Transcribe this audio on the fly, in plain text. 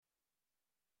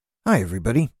Hi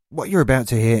everybody, what you're about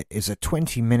to hear is a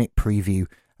 20-minute preview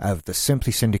of the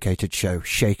Simply Syndicated show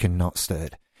Shaken Not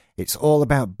Stirred. It's all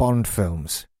about Bond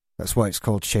films. That's why it's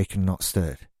called Shaken Not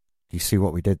Stirred. You see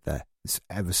what we did there? It's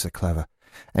ever so clever.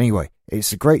 Anyway,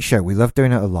 it's a great show. We love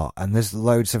doing it a lot, and there's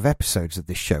loads of episodes of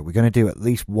this show. We're going to do at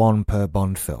least one per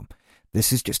Bond film.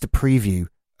 This is just a preview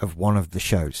of one of the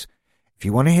shows. If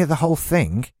you want to hear the whole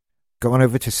thing, go on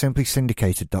over to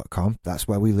simplysyndicated.com. That's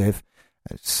where we live.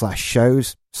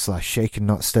 /shows/shaken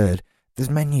not stirred.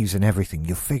 There's menus and everything.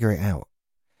 You'll figure it out.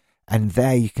 And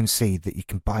there you can see that you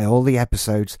can buy all the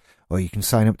episodes, or you can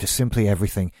sign up to Simply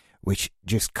Everything, which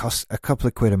just costs a couple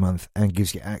of quid a month and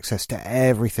gives you access to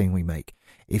everything we make.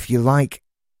 If you like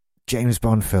James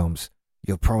Bond films,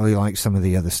 you'll probably like some of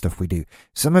the other stuff we do.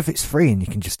 Some of it's free and you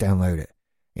can just download it.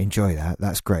 Enjoy that.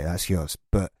 That's great. That's yours.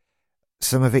 But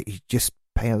some of it you just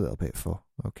pay a little bit for,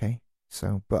 okay?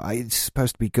 So, but it's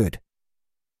supposed to be good.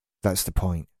 That's the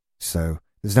point. So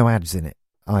there's no ads in it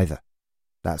either.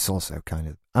 That's also kind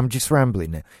of... I'm just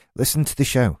rambling now. Listen to the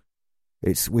show.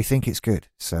 We think it's good,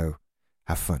 so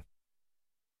have fun.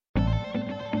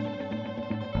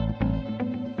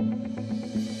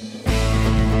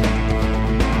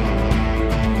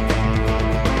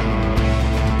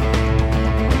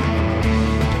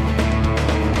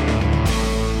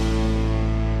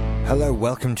 Hello,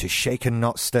 welcome to Shaken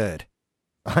Not Stirred.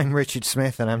 I'm Richard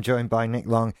Smith and I'm joined by Nick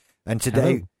Long. And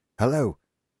today, hello.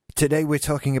 Today we're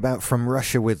talking about From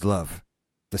Russia with Love,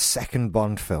 the second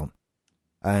Bond film.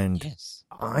 And yes,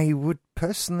 I would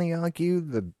personally argue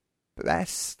the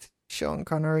best Sean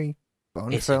Connery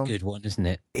Bond film. It's a good one, isn't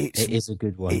it? It is a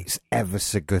good one. It's ever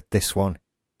so good, this one.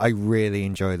 I really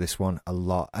enjoy this one a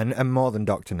lot, and more than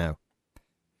Dr. No.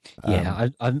 Yeah,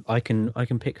 I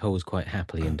can pick holes quite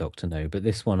happily in Dr. No, but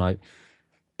this one,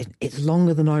 it's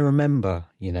longer than I remember,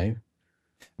 you know.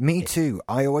 Me too.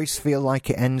 I always feel like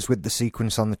it ends with the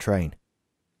sequence on the train.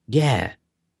 Yeah.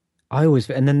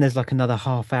 And then there's like another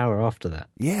half hour after that.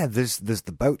 Yeah, there's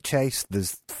the boat chase,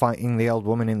 there's fighting the old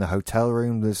woman in the hotel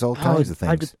room, there's all kinds of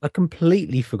things. I'd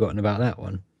completely forgotten about that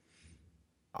one.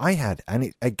 I had,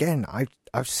 and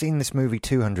I've seen this movie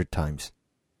 200 times.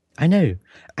 I know.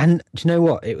 And do you know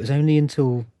what? It was only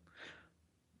until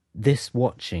this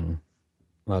watching...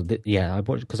 Well, I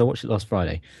watched because I watched it last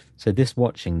Friday. So this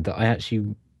watching that I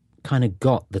actually kind of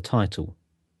got the title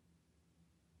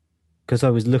because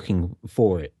I was looking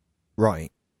for it.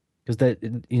 Right. Because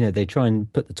they try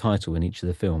and put the title in each of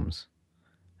the films,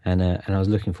 and I was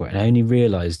looking for it, and I only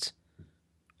realised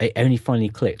it only finally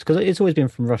clicked because it's always been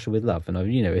From Russia with Love, and I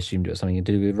assumed it was something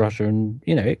to do with Russia, and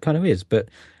it kind of is, but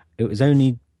it was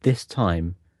only this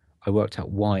time I worked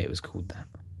out why it was called that.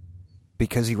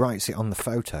 Because he writes it on the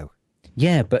photo.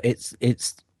 Yeah, but it's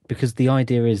because the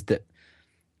idea is that,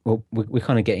 well, we're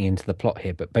kind of getting into the plot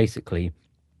here, but basically,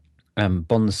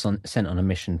 Bond's sent on a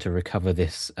mission to recover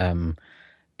this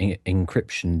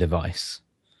encryption device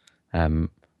that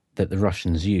the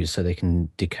Russians use so they can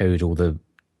decode all the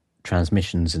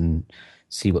transmissions and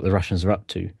see what the Russians are up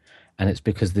to. And it's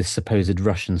because this supposed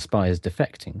Russian spy is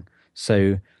defecting.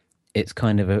 So it's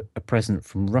kind of a present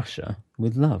from Russia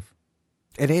with love.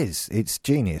 It is. It's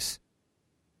genius.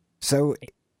 So,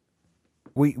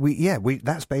 we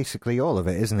that's basically all of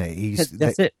it, isn't it?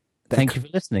 That's it. Thank you for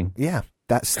listening. Yeah,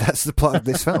 that's the plot of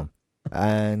this film,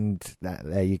 and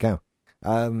there you go.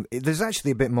 There's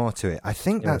actually a bit more to it. I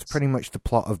think that's pretty much the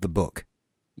plot of the book.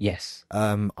 Yes.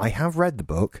 I have read the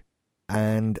book,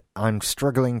 and I'm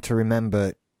struggling to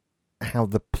remember how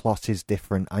the plot is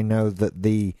different. I know that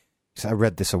I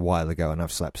read this a while ago, and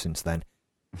I've slept since then.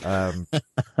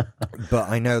 But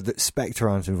I know that Spectre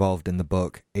aren't involved in the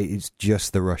book. It is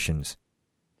just the Russians,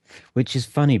 which is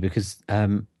funny because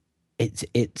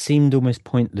it seemed almost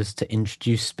pointless to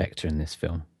introduce Spectre in this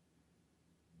film.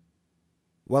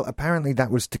 Well, apparently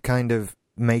that was to kind of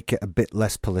make it a bit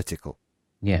less political.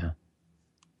 Yeah,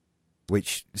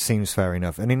 which seems fair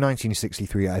enough. And in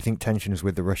 1963, I think tensions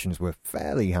with the Russians were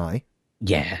fairly high.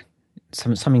 Yeah,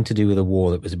 something to do with a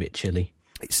war that was a bit chilly.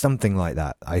 It's something like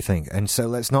that, I think. And so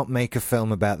let's not make a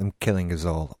film about them killing us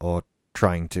all, or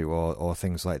trying to, or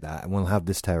things like that. And we'll have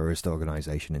this terrorist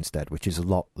organisation instead, which is a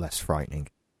lot less frightening,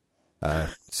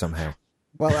 somehow.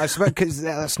 Well, I suppose because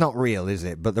that's not real, is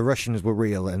it? But the Russians were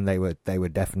real, and they were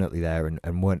definitely there,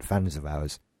 and weren't fans of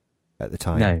ours at the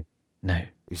time. No.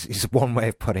 It's one way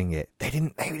of putting it. They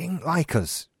didn't like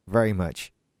us very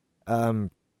much.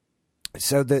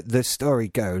 So the story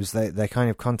goes, they're kind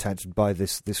of contacted by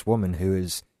this woman who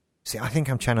is... See, I think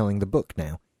I'm channeling the book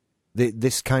now.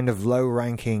 This kind of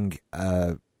low-ranking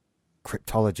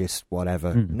cryptologist,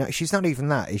 whatever. No, she's not even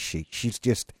that, is she? She's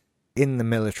just in the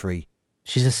military.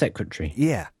 She's a secretary.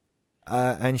 Yeah.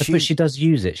 And But she does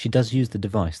use it. She does use the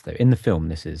device, though. In the film,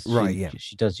 this is. Right, yeah.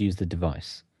 She does use the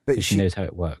device. But Because she knows how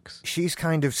it works. She's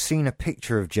kind of seen a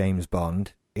picture of James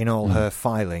Bond in all her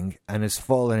filing and has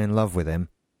fallen in love with him,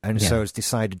 and so has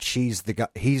decided he's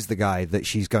the guy that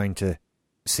she's going to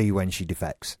see when she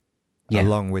defects,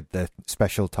 along with the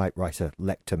special typewriter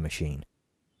Lecter machine.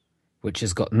 Which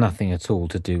has got nothing at all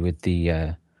to do with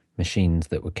the machines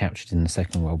that were captured in the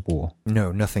Second World War.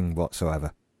 No, nothing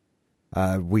whatsoever.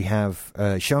 We have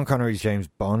Sean Connery's James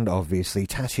Bond, obviously,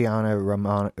 Tatiana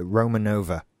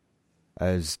Romanova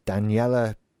as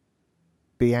Daniela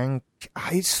Bianchi.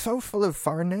 It's so full of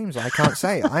foreign names, I can't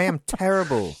say. I am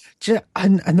terrible.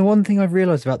 And the one thing I've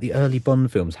realised about the early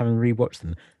Bond films, having rewatched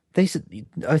them,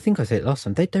 I think I said it last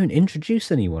time, they don't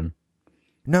introduce anyone.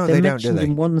 No, they don't, do they?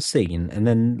 In one scene, and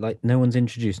then no one's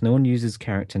introduced. No one uses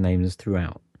character names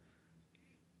throughout.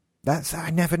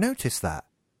 I never noticed that.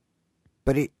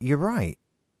 But you're right.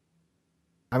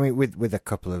 I mean, with a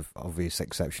couple of obvious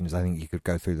exceptions, I think you could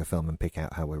go through the film and pick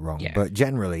out how we're wrong. Yeah. But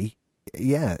generally,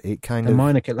 it kind of...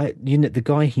 minor, the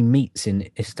guy he meets in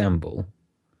Istanbul,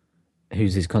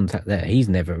 who's his contact there, he's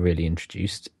never really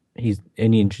introduced. He's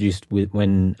only introduced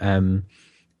when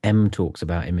M talks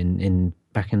about him in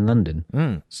back in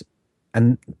London. So,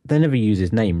 and they never use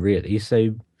his name, really,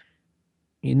 so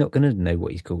you're not going to know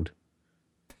what he's called.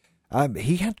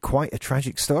 He had quite a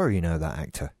tragic story, that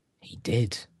actor. He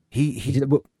did. He did.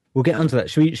 We'll get onto that.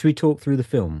 Should we talk through the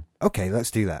film? Okay,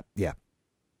 let's do that. Yeah,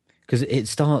 because it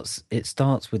starts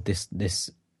with this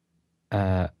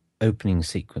opening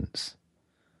sequence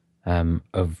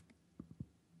of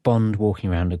Bond walking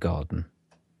around a garden,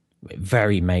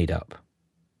 very made up,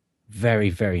 very,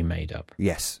 very made up.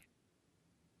 Yes.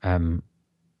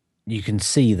 You can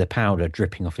see the powder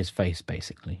dripping off his face,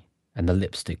 basically, and the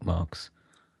lipstick marks.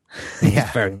 Yeah,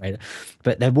 very made up.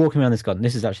 But they're walking around this garden.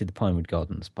 This is actually the Pinewood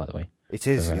Gardens, by the way. It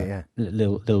is, so, yeah.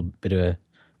 Little bit of a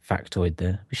factoid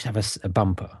there. We should have a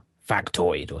bumper,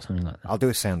 factoid or something like that. I'll do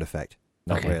a sound effect.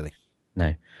 Not really.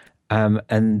 No.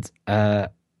 And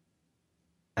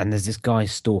there's this guy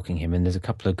stalking him, and there's a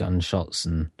couple of gunshots,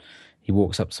 and he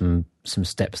walks up some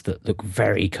steps that look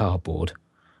very cardboard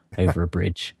over a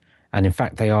bridge. And in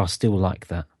fact, they are still like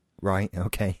that. Right,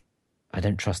 okay. I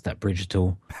don't trust that bridge at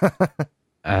all.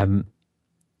 Because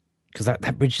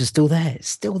that bridge is still there. It's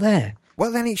still there.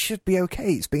 Well, then it should be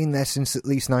okay. It's been there since at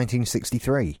least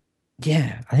 1963.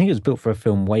 Yeah, I think it was built for a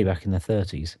film way back in the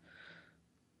 30s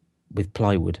with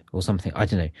plywood or something. I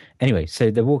don't know. Anyway,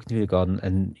 so they're walking through the garden,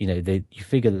 and you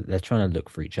figure that they're trying to look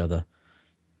for each other,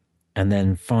 and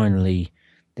then finally,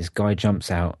 this guy jumps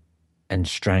out and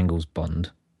strangles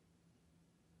Bond.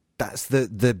 That's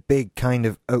the big kind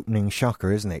of opening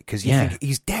shocker, isn't it? Because you think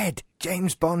he's dead.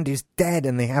 James Bond is dead,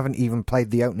 and they haven't even played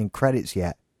the opening credits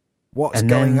yet. What's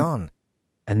going on?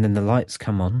 And then the lights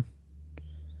come on,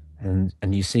 and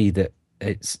you see that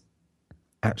it's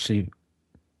actually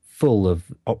full of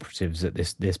operatives at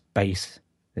this base,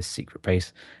 this secret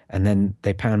base, and then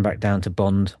they pan back down to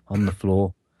Bond on the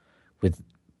floor with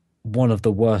one of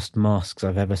the worst masks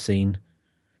I've ever seen.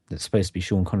 That's supposed to be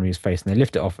Sean Connery's face, and they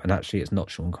lift it off, and actually it's not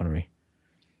Sean Connery.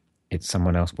 It's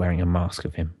someone else wearing a mask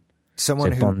of him.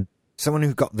 Someone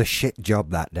who got the shit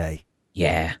job that day.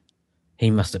 Yeah. He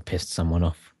must have pissed someone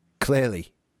off.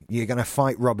 Clearly. You're going to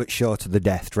fight Robert Shaw to the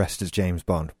death dressed as James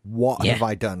Bond. What have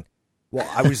I done?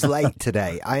 I was late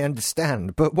today. I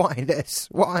understand, but why this?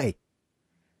 Why?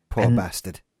 Poor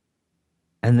bastard.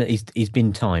 And he's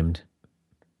been timed.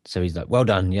 So he's like, well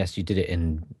done. Yes, you did it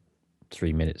in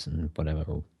 3 minutes and whatever,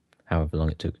 or however long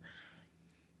it took.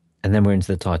 And then we're into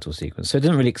the title sequence. So it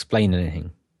doesn't really explain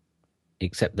anything,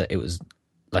 except that it was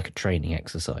like a training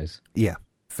exercise. Yeah,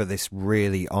 for this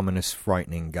really ominous,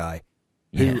 frightening guy.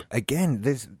 Who, again,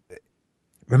 this...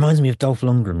 reminds me of Dolph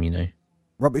Lundgren,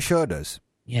 Robert Shaw does?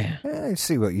 Yeah. I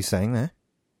see what you're saying there.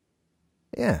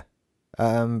 Yeah.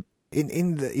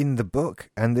 In the book,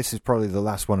 and this is probably the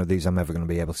last one of these I'm ever going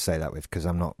to be able to say that with, because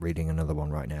I'm not reading another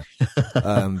one right now.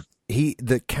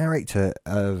 The character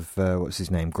of what's his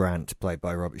name, Grant, played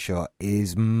by Robert Shaw,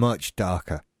 is much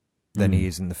darker than he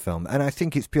is in the film, and I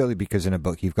think it's purely because in a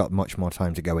book you've got much more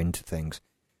time to go into things.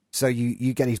 So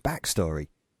you get his backstory,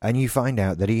 and you find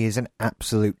out that he is an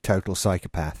absolute total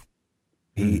psychopath.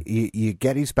 You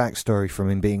get his backstory from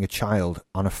him being a child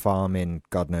on a farm in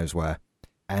God knows where.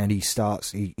 And he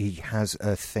has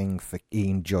a thing for, he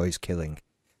enjoys killing.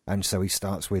 And so he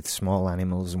starts with small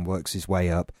animals and works his way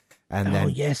up. And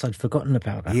then, yes, I'd forgotten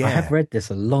about that. Yeah. I have read this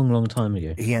a long, long time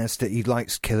ago. He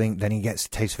likes killing, then he gets a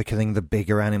taste for killing the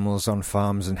bigger animals on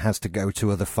farms and has to go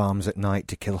to other farms at night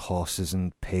to kill horses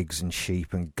and pigs and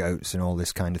sheep and goats and all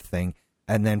this kind of thing.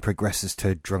 and then progresses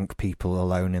to drunk people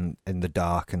alone in the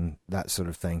dark and that sort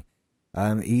of thing.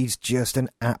 He's just an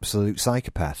absolute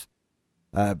psychopath,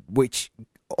 which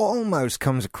almost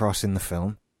comes across in the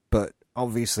film, but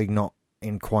obviously not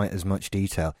in quite as much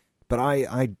detail. But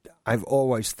I've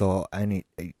always thought, and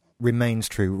it remains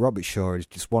true, Robert Shaw is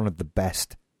just one of the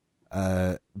best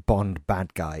Bond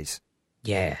bad guys.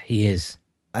 Yeah, he is.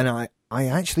 And I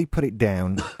actually put it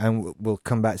down, and we'll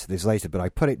come back to this later, but I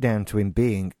put it down to him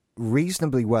being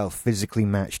reasonably well physically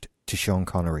matched to Sean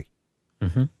Connery.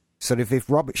 Mm-hmm. So if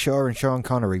Robert Shaw and Sean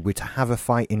Connery were to have a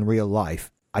fight in real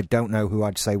life, I don't know who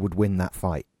I'd say would win that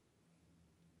fight.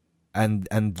 And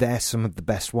they're some of the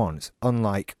best ones,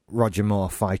 unlike Roger Moore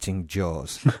fighting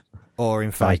Jaws. Or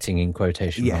in fact... Fighting in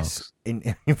quotation marks.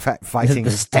 Yes, in fact, fighting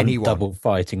the stunt anyone. double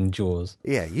fighting Jaws.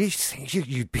 Yeah,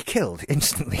 you'd be killed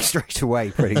instantly, straight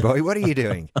away, pretty boy. What are you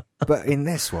doing? But in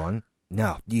this one,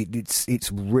 no,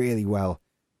 it's really well...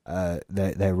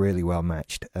 they're really well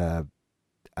matched. And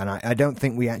I don't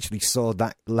think we actually saw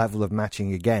that level of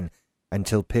matching again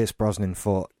until Pierce Brosnan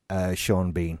fought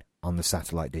Sean Bean on the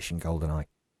satellite dish in GoldenEye.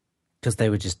 Because they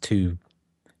were just two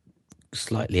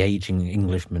slightly aging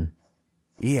Englishmen.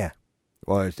 Yeah.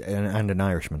 Well, and an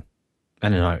Irishman.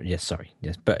 And an Irish,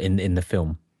 yes, but in the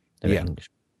film, they're English.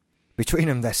 Between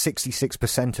them, they're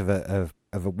 66% of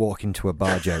a walk into a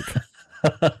bar joke.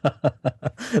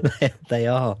 They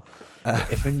are.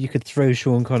 If you could throw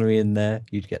Sean Connery in there,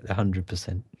 you'd get the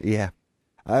 100%. Yeah.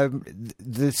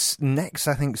 This next,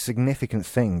 I think, significant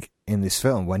thing in this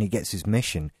film, when he gets his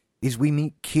mission, is we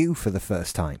meet Q for the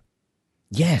first time.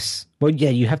 Yes. Well, yeah,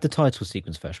 you have the title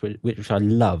sequence first, which I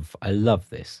love. I love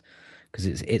this because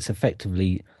it's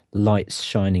effectively lights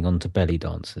shining onto belly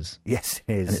dancers. Yes,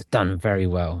 it is. And it's done very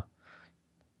well.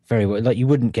 Very well. Like, you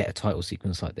wouldn't get a title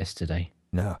sequence like this today.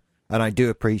 No. And I do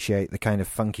appreciate the kind of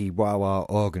funky wah-wah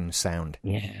organ sound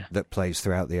that plays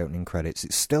throughout the opening credits.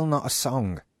 It's still not a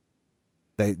song.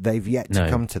 They've yet to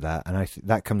come to that, and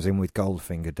that comes in with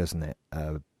Goldfinger, doesn't it?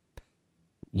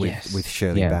 With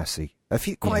Shirley Bassey.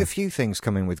 Quite a few things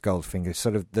come in with Goldfinger.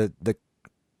 Sort of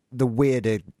the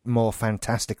weirder, more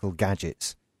fantastical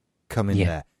gadgets come in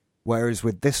there. Whereas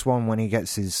with this one, when he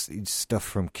gets his stuff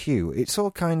from Q, it's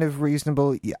all kind of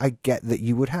reasonable. I get that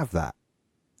you would have that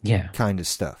kind of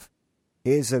stuff.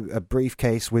 Here's a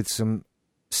briefcase with some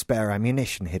spare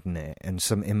ammunition hidden in it and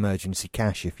some emergency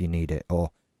cash if you need it, or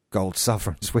gold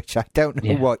sovereigns, which I don't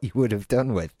know what you would have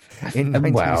done with in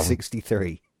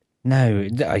 1963. No,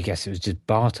 I guess it was just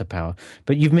barter power.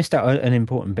 But you've missed out an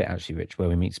important bit, actually, Rich, where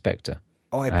we meet Spectre.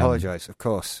 Oh, I apologise, of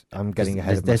course. I'm getting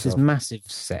ahead of myself. There's this massive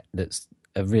set that's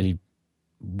a really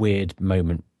weird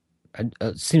moment.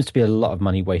 It seems to be a lot of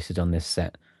money wasted on this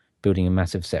set, building a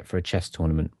massive set for a chess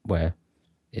tournament where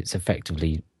it's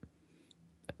effectively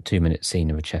a 2-minute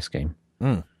scene of a chess game.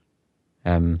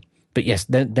 But yes,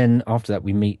 then after that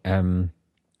we meet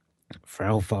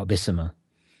Frau Farbissima.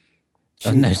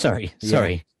 Oh, no, sorry.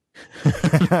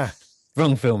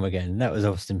 Wrong film again. That was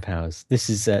Austin Powers. This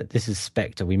is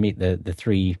Spectre. We meet the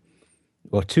three,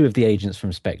 or two of the agents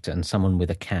from Spectre and someone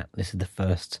with a cat. This is the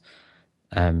first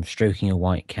stroking a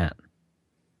white cat.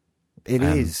 It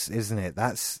is, isn't it?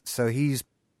 He's,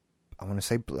 I want to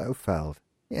say Blofeld.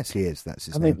 Yes, he is. That's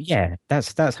his name. Yeah,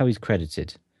 that's how he's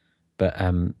credited. But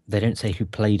they don't say who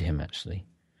played him, actually.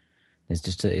 It's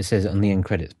just it says on the end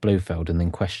credits Blofeld and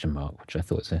then question mark, which I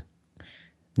thought was a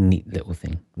neat little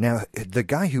thing. Now, the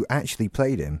guy who actually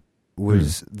played him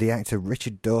was the actor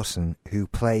Richard Dawson, who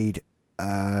played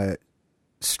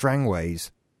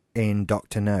Strangways in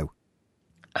Doctor No.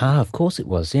 Ah, of course it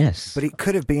was, yes. But it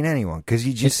could have been anyone, because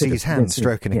you just see his hand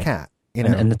stroking a cat. You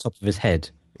know? And the top of his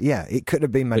head. Yeah, it could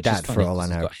have been my dad, for all I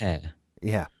know. He's got hair.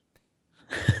 Yeah.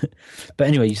 But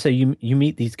anyway, so you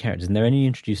meet these characters, and they're only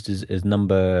introduced as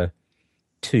number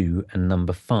 2 and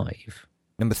number 5.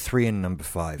 Number 3 and number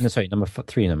 5. No, sorry, number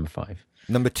 3 and number 5.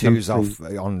 Number 2's off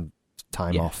on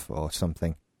time off or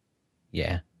something.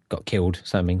 Yeah, got killed,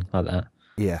 something like that.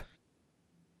 Yeah.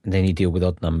 And then you deal with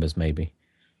odd numbers, maybe.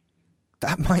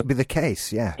 That might be the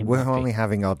case, yeah. We're only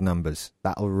having odd numbers.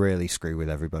 That'll really screw with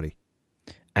everybody.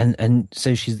 And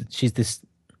so she's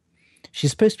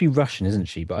supposed to be Russian, isn't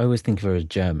she? But I always think of her as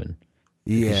German.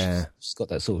 Yeah. She's got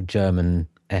that sort of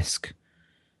German-esque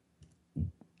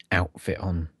outfit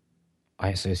on. I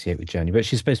associate with Germany. But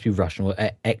she's supposed to be Russian, or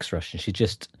ex-Russian. She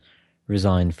just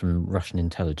resigned from Russian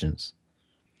intelligence.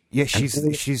 Yeah,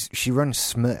 she runs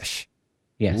SMERSH.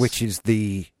 Yes. Which is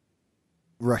the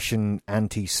Russian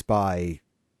anti-spy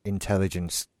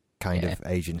intelligence kind of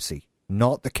agency.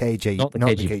 Not the KGB. Not the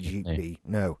KGB.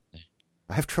 No.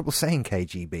 I have trouble saying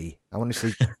KGB. I want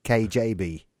to say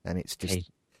KJB, and it's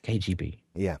just KGB.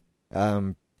 Yeah.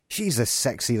 She's a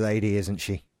sexy lady, isn't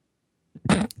she?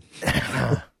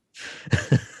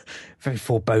 Very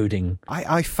foreboding.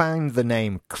 I found the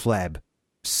name Kleb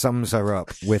sums her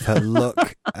up with her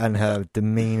look and her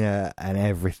demeanour and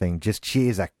everything. Just, she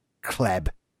is a Kleb.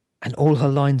 And all her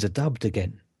lines are dubbed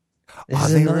again. Are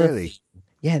they really?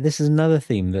 Yeah, this is another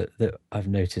theme that I've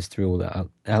noticed through all that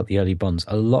out the early Bonds.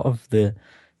 A lot of the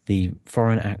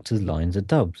foreign actors' lines are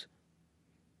dubbed.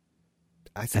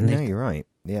 I think, no, you're right.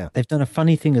 Yeah. They've done a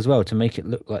funny thing as well to make it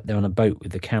look like they're on a boat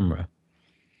with the camera.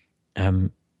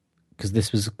 Because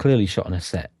this was clearly shot on a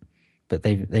set. But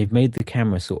they've made the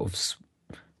camera sort of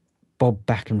bob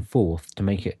back and forth to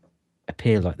make it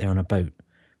appear like they're on a boat,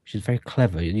 which is very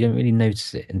clever. You don't really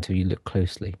notice it until you look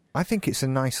closely. I think it's a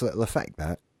nice little effect,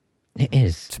 that. It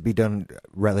is. To be done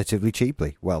relatively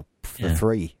cheaply. Well, for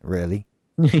free, really.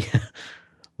 Yeah.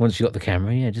 Once you got the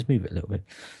camera, yeah, just move it a little bit.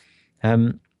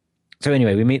 So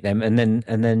anyway, we meet them, and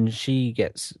then she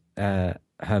gets her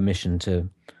mission to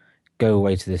go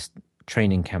away to this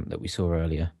training camp that we saw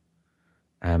earlier,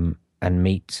 and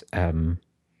meet. You're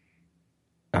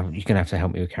gonna have to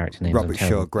help me with character names. Robert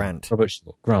Shaw Grant. Robert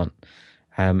Shaw Grant,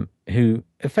 who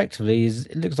effectively is.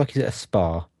 It looks like he's at a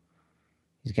spa.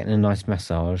 He's getting a nice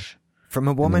massage from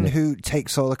a woman who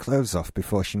takes all her clothes off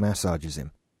before she massages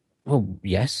him. Well,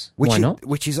 yes. Why not?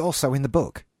 Which is also in the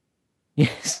book.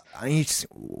 Yes.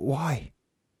 Why?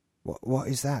 What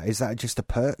is that? Is that just a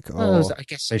perk? Or... Well, I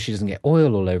guess so. She doesn't get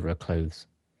oil all over her clothes.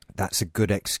 That's a good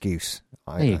excuse.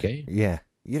 There you go. Yeah.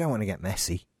 You don't want to get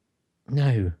messy.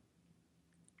 No.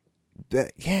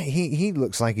 But yeah, he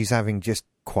looks like he's having just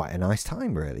quite a nice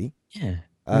time, really. Yeah.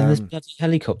 And then this bloody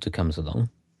helicopter comes along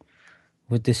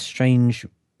with this strange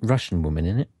Russian woman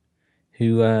in it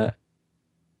who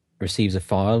receives a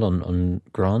file on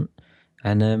Grant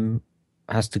and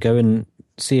has to go and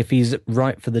see if he's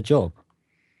right for the job.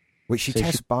 Which she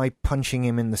tests by punching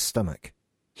him in the stomach.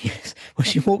 Yes. Well,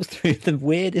 she walks through the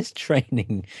weirdest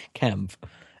training camp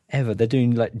ever. They're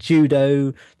doing like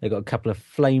judo. They've got a couple of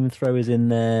flamethrowers in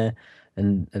there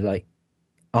and like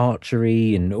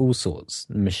archery and all sorts,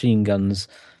 machine guns,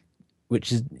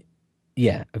 which is,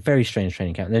 yeah, a very strange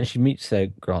training camp. And then she meets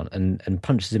Grant and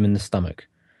punches him in the stomach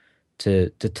to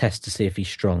test to see if he's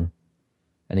strong.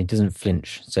 And he doesn't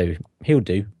flinch, so he'll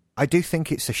do. I do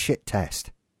think it's a shit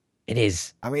test. It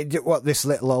is. I mean, what, this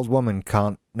little old woman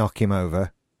can't knock him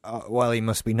over? Well, he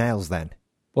must be nails then.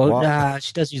 Well,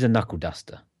 she does use a knuckle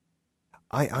duster.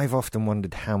 I've often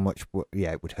wondered how much...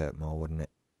 it would hurt more, wouldn't it?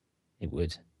 It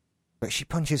would. But she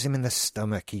punches him in the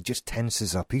stomach. He just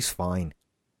tenses up. He's fine.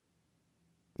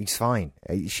 He's fine.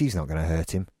 She's not going to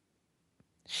hurt him.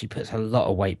 She puts a lot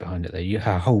of weight behind it, though.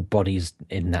 Her whole body's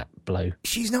in that blow.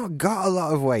 She's not got a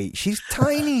lot of weight. She's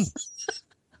tiny.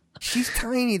 She's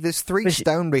tiny. There's 3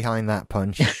 stone behind that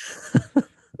punch.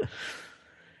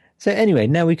 So anyway,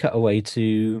 now we cut away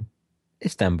to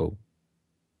Istanbul.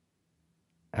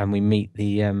 And we meet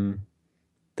the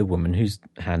woman who's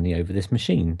handing over this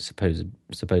machine,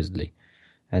 supposedly.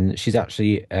 And she's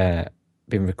actually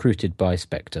been recruited by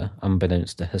Spectre,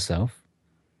 unbeknownst to herself,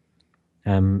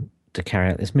 to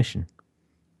carry out this mission.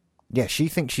 Yeah, she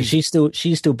thinks she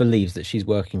still believes that she's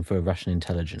working for Russian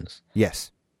intelligence.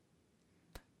 Yes.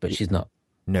 But she's not.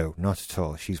 No, not at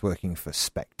all. She's working for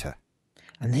Spectre.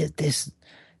 And this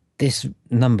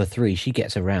number 3, she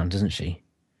gets around, doesn't she?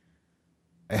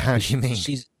 How do you mean?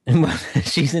 She's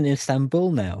in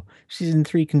Istanbul now. She's in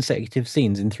 3 consecutive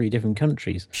scenes in 3 different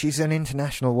countries. She's an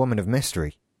international woman of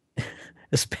mystery.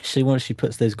 Especially once she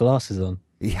puts those glasses on.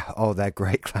 Yeah, oh, they're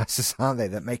great glasses, aren't they?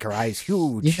 That make her eyes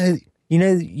huge.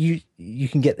 You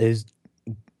can get those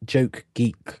joke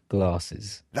geek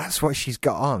glasses. That's what she's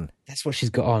got on. That's what she's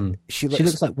got on. She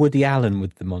looks like Woody Allen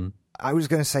with them on. I was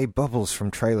going to say Bubbles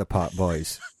from Trailer Park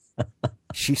Boys.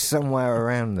 She's somewhere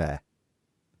around there.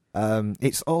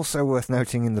 It's also worth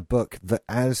noting in the book that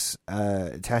as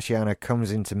Tatiana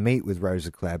comes in to meet with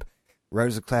Rosa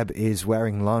Klebb is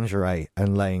wearing lingerie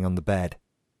and laying on the bed.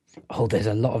 Oh, there's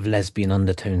a lot of lesbian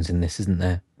undertones in this, isn't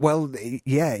there? Well,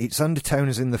 yeah, it's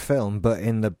undertones in the film, but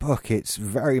in the book it's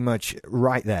very much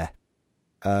right there.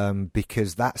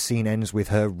 Because that scene ends with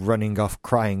her running off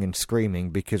crying and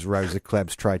screaming because Rosa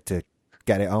Klebb's tried to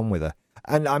get it on with her.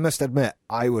 And I must admit,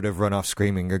 I would have run off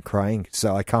screaming and crying,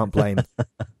 so I can't blame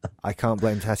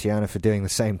Tatiana for doing the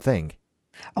same thing.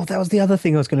 Oh, that was the other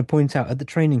thing I was going to point out at the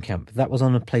training camp. That was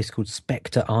on a place called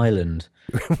Spectre Island.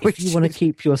 If you want to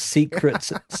keep your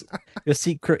secret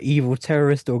evil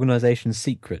terrorist organisation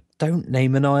secret, don't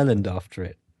name an island after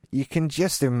it. You can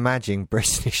just imagine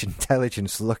British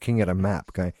intelligence looking at a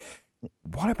map going,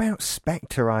 what about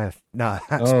Spectre Island? No,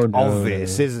 that's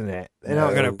obvious, isn't it? They're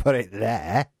not going to put it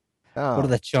there. What are Oh,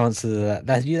 the chances of that?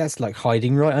 That's like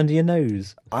hiding right under your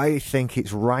nose. I think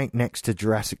it's right next to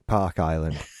Jurassic Park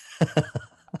Island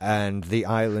and the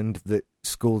island that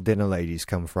school dinner ladies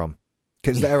come from,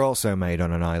 because they're also made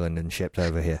on an island and shipped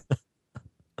over here.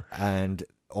 And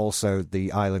also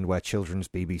the island where children's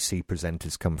BBC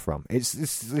presenters come from. It's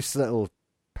this little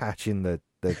patch in the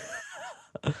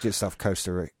just off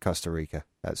Costa Rica.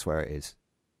 That's where it is.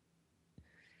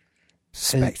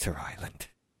 Spectre Island.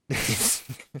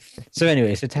 So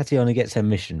anyway, so Tatiana gets her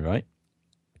mission, right?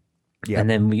 Yeah. And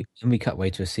then we cut away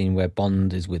to a scene where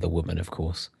Bond is with a woman, of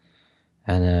course,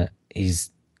 and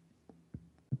he's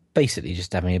basically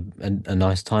just having a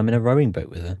nice time in a rowing boat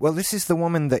with her. Well, this is the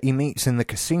woman that he meets in the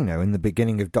casino in the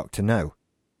beginning of Doctor No.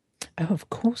 Oh, of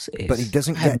course it is. But he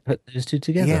doesn't I hadn't put those two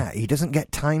together. Yeah, he doesn't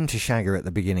get time to shag her at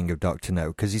the beginning of Doctor No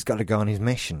because he's got to go on his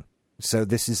mission. So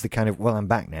this is the kind of, well, I'm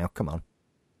back now, come on.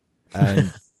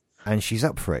 And she's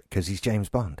up for it because he's James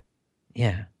Bond.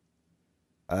 Yeah.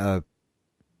 Yeah.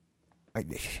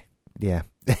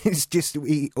 It's just,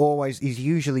 he's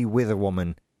usually with a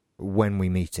woman when we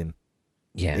meet him.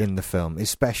 Yeah. In the film,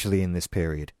 especially in this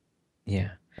period.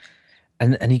 Yeah.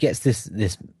 And he gets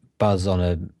this buzz on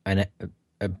a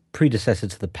predecessor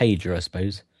to the pager, I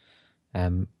suppose,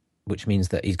 which means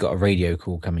that he's got a radio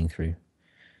call coming through.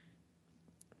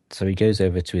 So he goes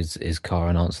over to his car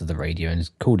and answers the radio and is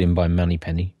called in by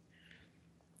Moneypenny.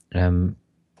 And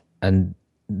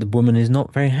the woman is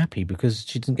not very happy because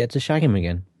she doesn't get to shag him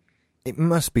again. It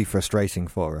must be frustrating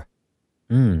for her.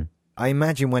 Mm. I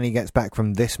imagine when he gets back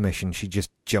from this mission, she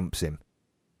just jumps him.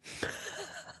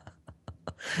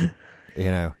 You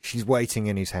know, she's waiting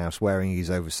in his house wearing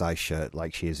his oversized shirt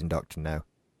like she is in Doctor No.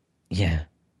 Yeah.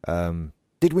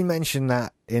 Did we mention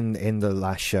that in the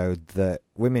last show that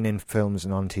women in films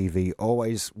and on TV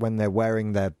always, when they're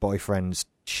wearing their boyfriend's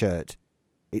shirt,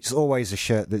 it's always a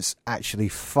shirt that's actually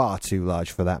far too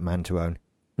large for that man to own?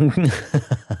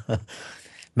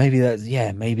 Maybe that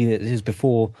is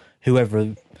before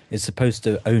whoever is supposed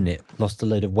to own it lost a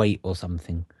load of weight or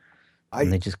something.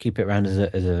 And they just keep it around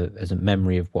as a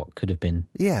memory of what could have been.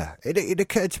 Yeah, it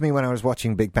occurred to me when I was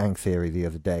watching Big Bang Theory the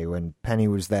other day when Penny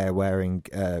was there wearing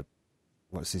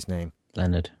what's his name?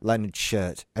 Leonard's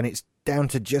shirt, and it's down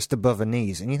to just above her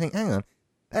knees, and you think, hang on,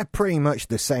 they're pretty much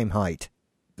the same height.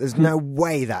 There's no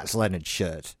way that's Leonard's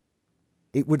shirt.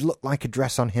 It would look like a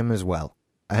dress on him as well,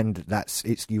 and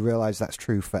you realise that's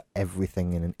true for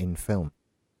everything in film.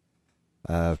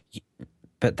 But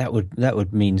that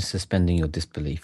would mean suspending your disbelief.